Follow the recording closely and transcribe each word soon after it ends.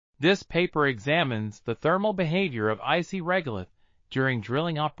This paper examines the thermal behavior of icy regolith during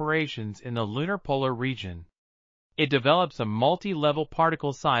drilling operations in the lunar polar region. It develops a multi-level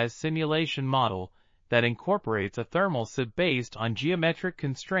particle size simulation model that incorporates a thermal sieve based on geometric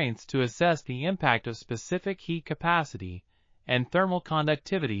constraints to assess the impact of specific heat capacity and thermal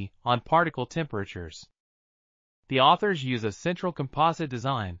conductivity on particle temperatures. The authors use a central composite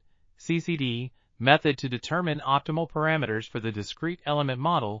design (CCD) method to determine optimal parameters for the discrete element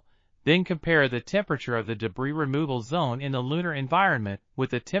model, then compare the temperature of the debris removal zone in the lunar environment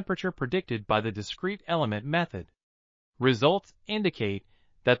with the temperature predicted by the discrete element method. Results indicate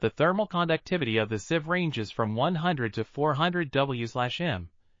that the thermal conductivity of the sieve ranges from 100 to 400 W/m,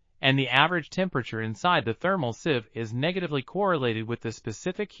 and the average temperature inside the thermal sieve is negatively correlated with the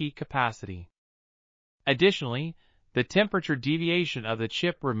specific heat capacity. Additionally, the temperature deviation of the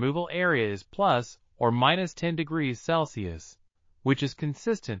chip removal area is plus or minus 10 degrees Celsius, which is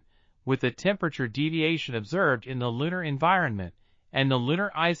consistent with the temperature deviation observed in the lunar environment and the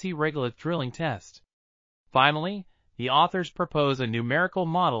lunar icy regolith drilling test. Finally, the authors propose a numerical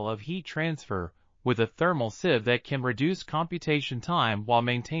model of heat transfer with a thermal sieve that can reduce computation time while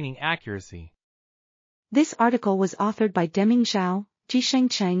maintaining accuracy. This article was authored by Deming Zhao, Zhisheng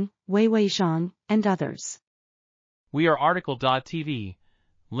Cheng, Weiwei Zhang, and others. We are RTCLTV,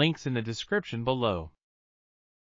 links in the description below.